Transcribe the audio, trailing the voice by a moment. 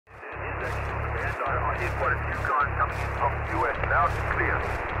I hear quite a few guys coming in from the US loud and clear.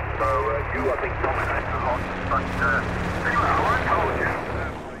 So you, I think, dominate a lot. But anyway, I told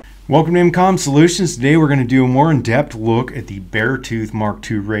you. Welcome to EmComm Solutions. Today we're going to do a more in-depth look at the Beartooth Mark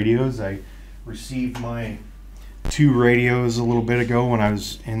II radios. I received my two radios a little bit ago when I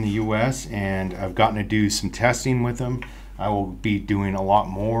was in the US, and I've gotten to do some testing with them. I will be doing a lot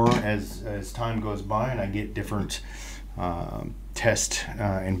more as time goes by and I get different test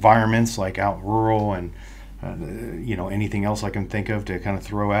environments, like out rural and anything else I can think of to kind of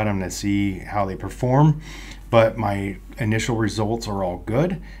throw at them to see how they perform. But my initial results are all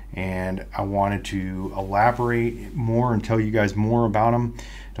good, and I wanted to elaborate more and tell you guys more about them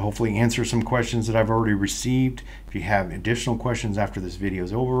to hopefully answer some questions that I've already received. If you have additional questions after this video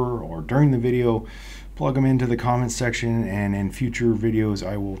is over or during the video, plug them into the comments section, and in future videos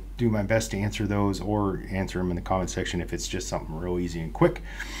I will do my best to answer those, or answer them in the comment section if it's just something real easy and quick.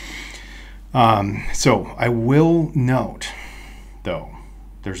 So I will note, though,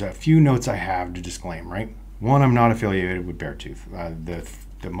 there's a few notes I have to disclaim, right? One, I'm not affiliated with Beartooth.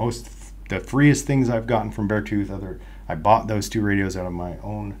 The freest things I've gotten from Beartooth, I bought those two radios out of my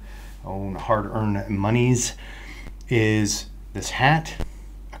own hard-earned monies, is this hat,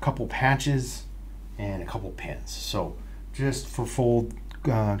 a couple patches, and a couple pins. So just for full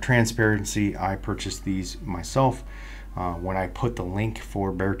transparency, I purchased these myself. When I put the link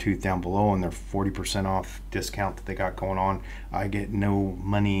for Beartooth down below and their 40% off discount that they got going on, I get no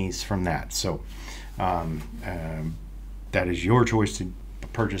monies from that. So that is your choice to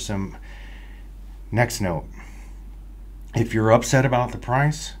purchase them. Next note, if you're upset about the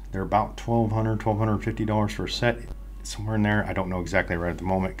price, they're about $1,200, $1,250 for a set, somewhere in there. I don't know exactly right at the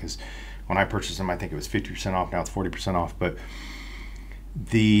moment, because when I purchased them, I think it was 50% off. Now it's 40% off. But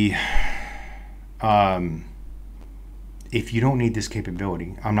the if you don't need this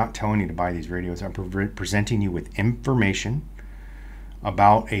capability, I'm not telling you to buy these radios. I'm presenting you with information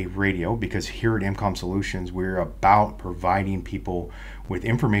about a radio, because here at EmComm Solutions, we're about providing people with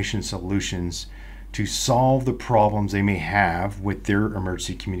information solutions to solve the problems they may have with their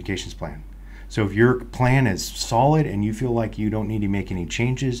emergency communications plan. So if your plan is solid and you feel like you don't need to make any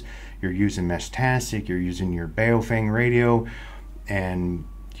changes, you're using Meshtastic, you're using your Baofeng radio and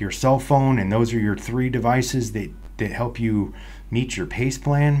your cell phone, and those are your three devices that help you meet your PACE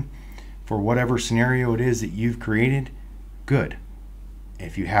plan for whatever scenario it is that you've created, good.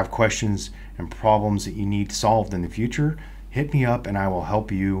 If you have questions and problems that you need solved in the future, hit me up and I will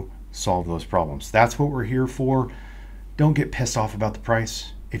help you solve those problems. That's what we're here for. Don't get pissed off about the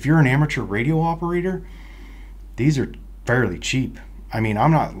price. If you're an amateur radio operator, these are fairly cheap. I mean,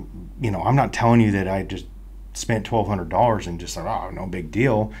 I'm not telling you that I just spent $1,200 and just thought, oh, no big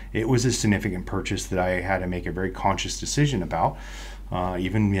deal. It was a significant purchase that I had to make a very conscious decision about.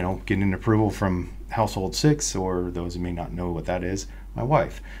 Even, getting an approval from Household 6, or those who may not know what that is, my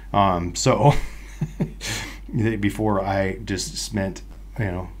wife. So before I just spent,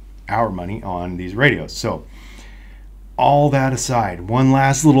 our money on these radios. So all that aside, one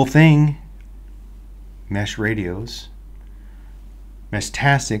last little thing: mesh radios.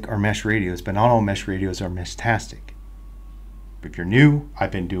 Meshtastic are mesh radios, but not all mesh radios are Meshtastic. If you're new,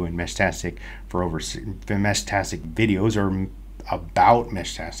 I've been doing Meshtastic videos or about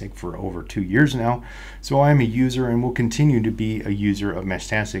Meshtastic for over 2 years now. So I'm a user and will continue to be a user of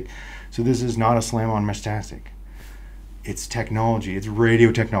Meshtastic. So this is not a slam on Meshtastic. It's technology, it's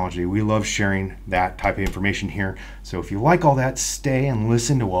radio technology. We love sharing that type of information here. So if you like all that, stay and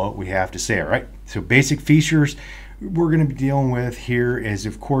listen to what we have to say, all right? So basic features we're going to be dealing with here is,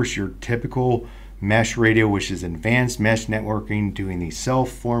 of course, your typical mesh radio, which is advanced mesh networking, doing these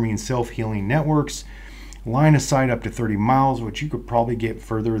self-forming, self-healing networks. Line of sight up to 30 miles, which you could probably get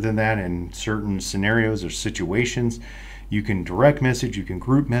further than that in certain scenarios or situations. You can direct message, you can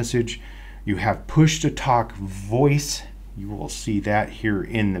group message. You have push-to-talk voice. You will see that here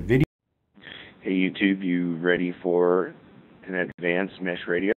in the video. Hey YouTube, you ready for an advanced mesh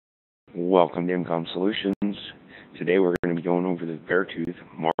radio? Welcome to EmComm Solutions. Today we're going to be going over the Beartooth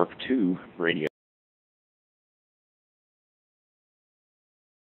Mark II radio.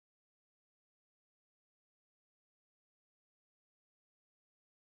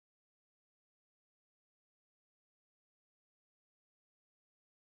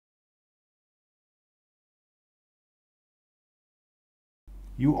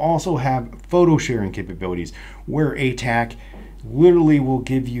 You also have photo sharing capabilities, where ATAC literally will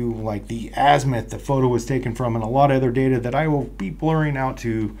give you like the azimuth the photo was taken from, and a lot of other data that I will be blurring out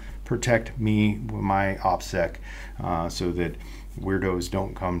to protect me, my OPSEC, so that weirdos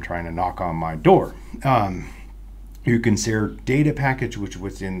don't come trying to knock on my door. You can share data package, which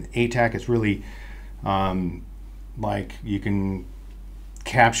within ATAC is really Like you can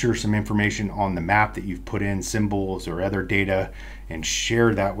capture some information on the map that you've put in, symbols or other data, and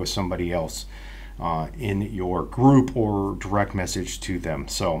share that with somebody else in your group or direct message to them.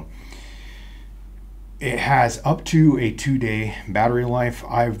 So it has up to a 2-day battery life.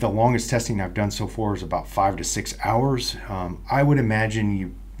 The longest testing I've done so far is about 5 to 6 hours. I would imagine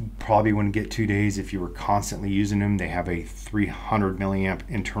you probably wouldn't get 2 days if you were constantly using them. They have a 300 milliamp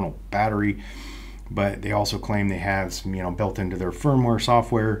internal battery, but they also claim they have some, built into their firmware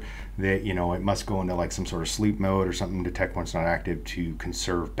software that, it must go into like some sort of sleep mode or something, detect when it's not active, to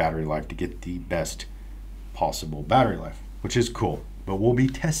conserve battery life to get the best possible battery life, which is cool. But we'll be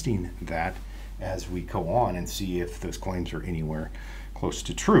testing that as we go on and see if those claims are anywhere close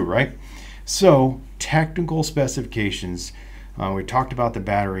to true, right? So technical specifications, we talked about the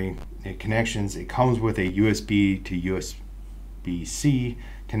battery connections. It comes with a USB to USB-C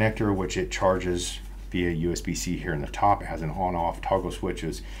connector, which it charges via USB-C here in the top. It has an on-off toggle switch.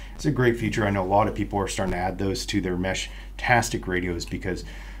 It's a great feature. I know a lot of people are starting to add those to their Mesh-tastic radios because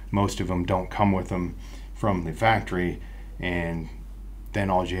most of them don't come with them from the factory, and then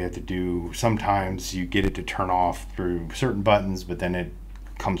all you have to do, sometimes you get it to turn off through certain buttons, but then it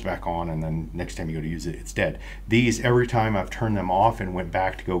comes back on, and then next time you go to use it, it's dead. These, every time I've turned them off and went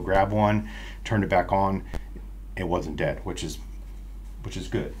back to go grab one, turned it back on, it wasn't dead, which is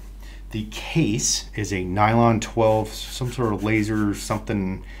good. The case is a nylon 12, some sort of laser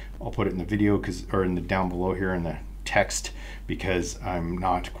something. I'll put it in the video or in the down below here in the text, because I'm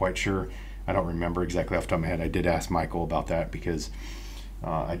not quite sure. I don't remember exactly off the top of my head. I did ask Michael about that because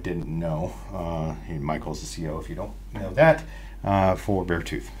I didn't know. Michael's the CEO, if you don't know that, for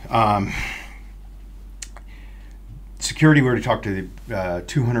Beartooth. Security, we already talked to the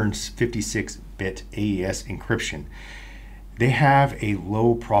 256-bit AES encryption. They have a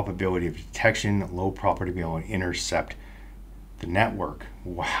low probability of detection, low probability to intercept the network.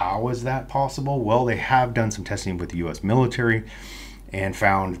 How is that possible? Well, they have done some testing with the US military and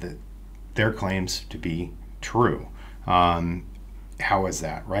found that their claims to be true. How is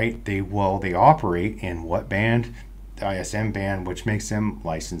that, right? They operate in what band? The ISM band, which makes them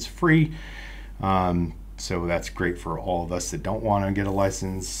license free. So that's great for all of us that don't want to get a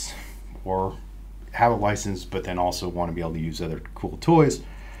license or have a license, but then also want to be able to use other cool toys.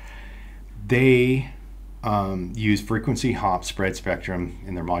 They use frequency hop spread spectrum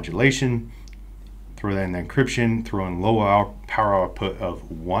in their modulation, throw that in the encryption, throw in low power output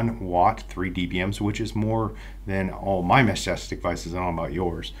of 1 watt, 3 dBms, which is more than all my Mesh-tastic devices. I don't know about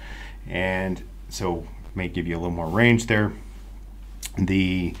yours. And so may give you a little more range there.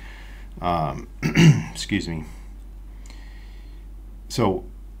 The, excuse me. So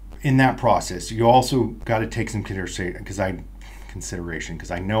in that process, you also got to take some consideration,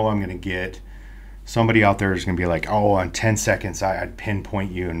 because I know I'm going to get somebody out there who's going to be like, oh, in 10 seconds, I'd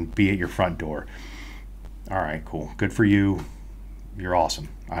pinpoint you and be at your front door. All right, cool. Good for you. You're awesome.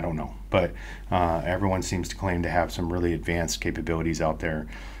 I don't know. But everyone seems to claim to have some really advanced capabilities out there.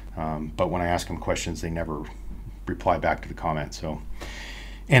 But when I ask them questions, they never reply back to the comments. So,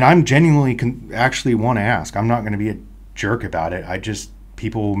 and I'm genuinely actually want to ask. I'm not going to be a jerk about it.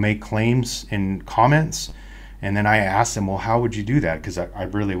 People make claims in comments, and then I ask them, well, how would you do that? Because I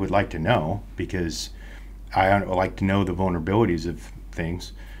really would like to know, because I like to know the vulnerabilities of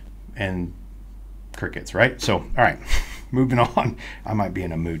things. And crickets, right? So, all right, moving on. I might be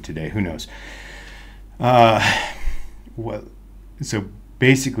in a mood today. Who knows? So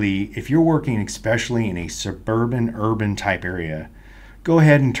basically, if you're working especially in a suburban, urban type area, go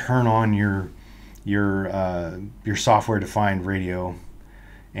ahead and turn on your software-defined radio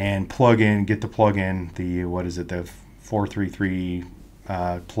and get the plug-in, the 433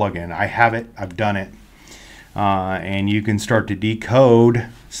 plug-in. I have it. I've done it. And you can start to decode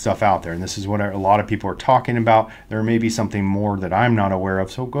stuff out there. And this is what a lot of people are talking about. There may be something more that I'm not aware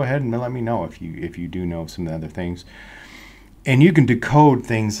of. So go ahead and let me know if you do know some of the other things. And you can decode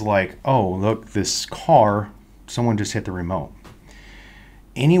things like, oh, look, this car, someone just hit the remote.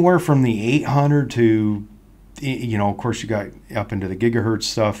 Anywhere from the 800 to, of course you got up into the gigahertz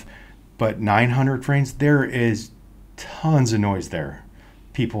stuff, but 900 frames, there is tons of noise there.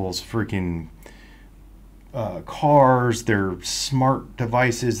 People's freaking cars, their smart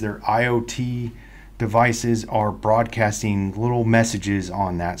devices, their IoT devices are broadcasting little messages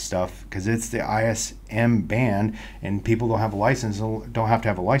on that stuff because it's the ISM band, and people don't have a license, don't have to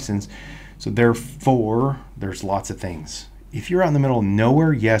have a license. So therefore, there's lots of things. If you're out in the middle of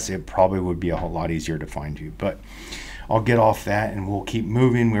nowhere, yes, it probably would be a whole lot easier to find you. But I'll get off that and we'll keep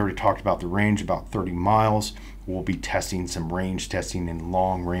moving. We already talked about the range, about 30 miles. We'll be testing some range testing in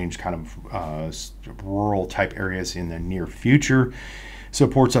long range kind of rural type areas in the near future.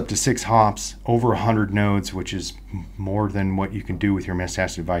 Supports up to 6 hops, over 100 nodes, which is more than what you can do with your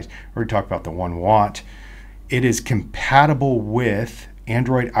Meshtastic device. I already talked about the 1 watt. It is compatible with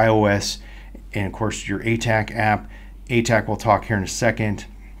Android, iOS, and of course your ATAC app. ATAC we'll talk here in a second.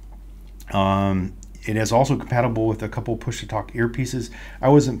 It is also compatible with a couple push-to-talk earpieces. I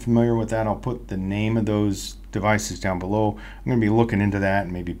wasn't familiar with that. I'll put the name of those devices down below. I'm going to be looking into that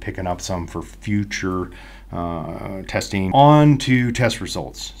and maybe picking up some for future testing. On to test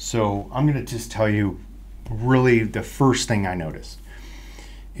results. So I'm going to just tell you really the first thing I noticed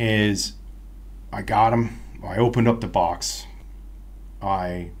is I got them. I opened up the box.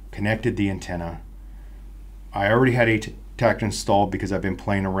 I connected the antenna. I already had ATAC installed because I've been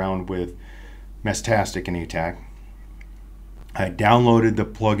playing around with Meshtastic and ATAC. I downloaded the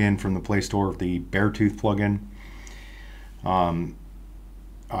plugin from the Play Store, the Beartooth plugin.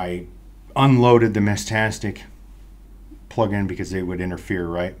 I unloaded the Meshtastic plugin because it would interfere,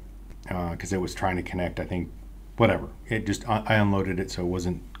 right? Because it was trying to connect, I think, whatever. It just, I unloaded it so it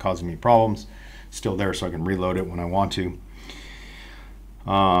wasn't causing me problems. Still there so I can reload it when I want to.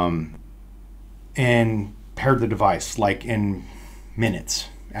 And paired the device like in minutes.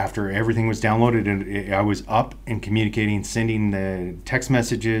 After everything was downloaded, and I was up and communicating, sending the text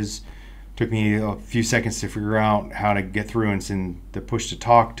messages. Took me a few seconds to figure out how to get through and send the push to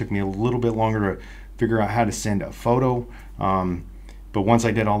talk. Took me a little bit longer to figure out how to send a photo. But once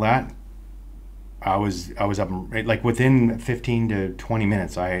I did all that, I was up like within 15 to 20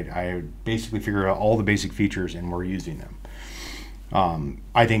 minutes. I basically figured out all the basic features and we're using them.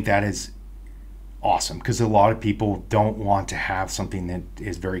 I think that is awesome because a lot of people don't want to have something that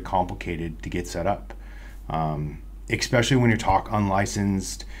is very complicated to get set up, especially when you talk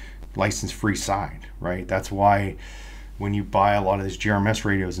unlicensed, license-free side, right? That's why when you buy a lot of these GRMS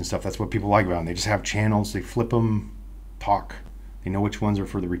radios and stuff, that's what people like about them. They just have channels, they flip them, talk. They know which ones are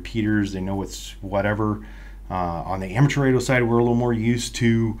for the repeaters, they know what's whatever. On the amateur radio side, we're a little more used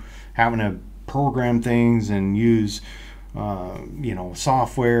to having to program things and use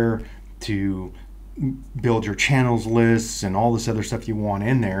software to build your channels lists and all this other stuff you want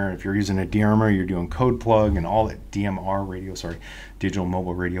in there. If you're using a DMR, you're doing code plug and all that DMR radio, digital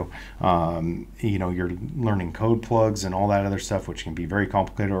mobile radio. You're learning code plugs and all that other stuff, which can be very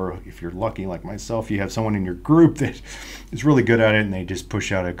complicated. Or if you're lucky like myself, you have someone in your group that is really good at it and they just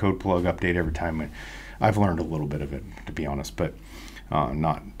push out a code plug update every time. I've learned a little bit of it, to be honest, but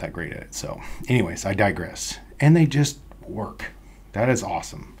not that great at it. So anyways, I digress. And they just work. That is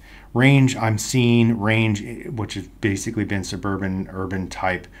awesome. Range, I'm seeing range, which has basically been suburban, urban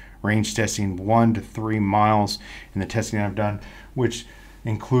type range testing, 1 to 3 miles in the testing I've done, which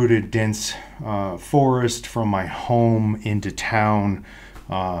included dense forest from my home into town.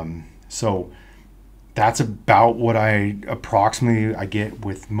 So that's about what I get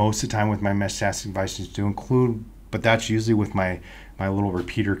with most of the time with my Meshtastic devices to include, but that's usually with my little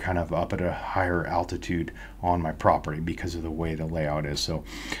repeater kind of up at a higher altitude on my property because of the way the layout is. So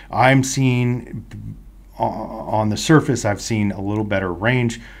I'm seeing on the surface, I've seen a little better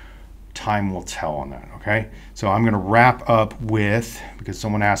range. Time will tell on that, okay? So I'm going to wrap up with, because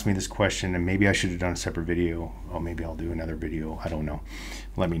someone asked me this question and maybe I should have done a separate video. Oh, maybe I'll do another video. I don't know.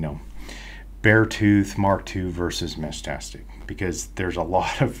 Let me know. Beartooth Mark II versus Meshtastic, because there's a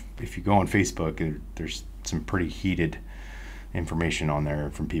lot of, if you go on Facebook, there's some pretty heated information on there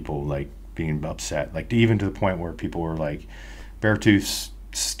from people like being upset, like even to the point where people were like, Beartooth's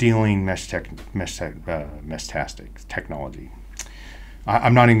stealing Meshtastic technology.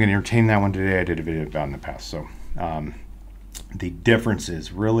 I'm not even going to entertain that one today. I did a video about it in the past. So the difference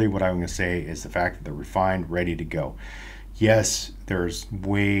is really what I'm going to say is the fact that they're refined, ready to go. Yes, there's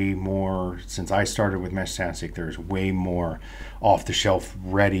way more, since I started with Meshtastic, there's way more off-the-shelf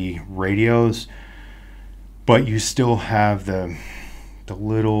ready radios. But you still have the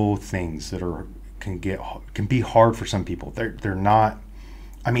little things that can be hard for some people. They're not.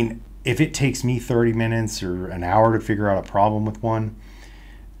 I mean, if it takes me 30 minutes or an hour to figure out a problem with one,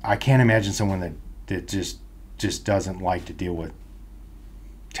 I can't imagine someone that just doesn't like to deal with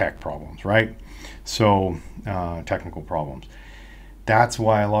tech problems, right? So technical problems. That's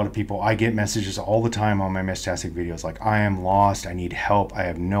why a lot of people, I get messages all the time on my Meshtastic videos like, I am lost, I need help, I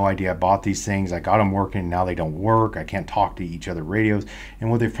have no idea, I bought these things, I got them working, now they don't work, I can't talk to each other radios. And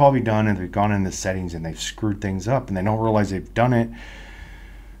what they've probably done is they've gone in the settings and they've screwed things up and they don't realize they've done it.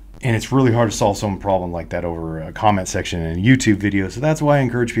 And it's really hard to solve some problem like that over a comment section in a YouTube video. So that's why I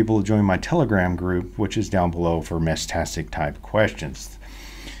encourage people to join my Telegram group, which is down below for Meshtastic type questions.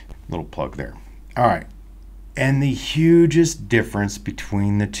 Little plug there. All right. And the hugest difference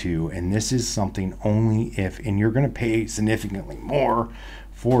between the two, and this is something only if, and you're going to pay significantly more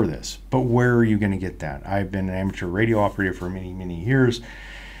for this, but where are you going to get that? I've been an amateur radio operator for many, many years,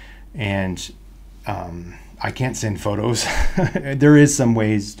 and I can't send photos. There is some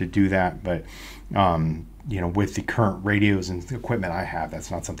ways to do that, but you know, with the current radios and the equipment I have,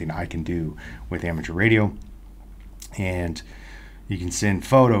 that's not something I can do with amateur radio. And you can send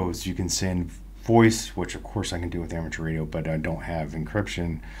photos, you can send voice, which of course I can do with amateur radio, but I don't have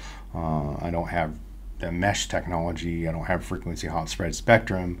encryption. I don't have the mesh technology. I don't have frequency hot spread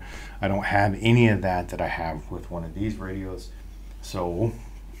spectrum. I don't have any of that I have with one of these radios. So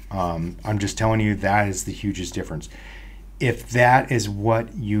I'm just telling you, that is the hugest difference. If that is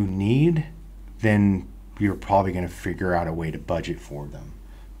what you need, then you're probably going to figure out a way to budget for them.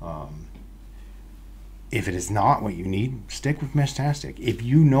 If it is not what you need, stick with Meshtastic. If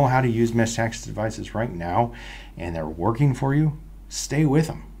you know how to use Meshtastic devices right now and they're working for you, stay with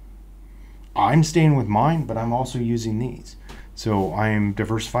them. I'm staying with mine, but I'm also using these. So I'm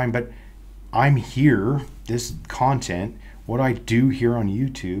diversifying, but I'm here, this content, what I do here on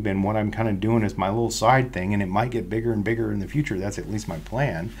YouTube and what I'm kind of doing is my little side thing, and it might get bigger and bigger in the future, that's at least my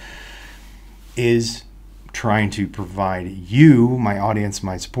plan, is trying to provide you, my audience,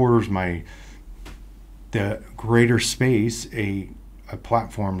 my supporters, the greater space, a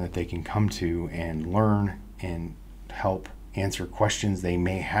platform that they can come to and learn and help answer questions they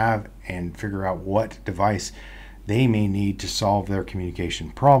may have and figure out what device they may need to solve their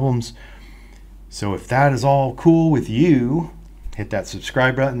communication problems. So if that is all cool with you, hit that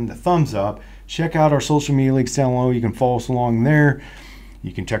subscribe button, the thumbs up, check out our social media links down below. You can follow us along there.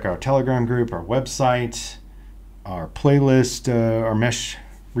 You can check out our Telegram group, our website, our playlist, our mesh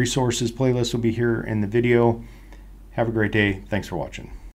resources playlist will be here in the video. Have a great day. Thanks for watching.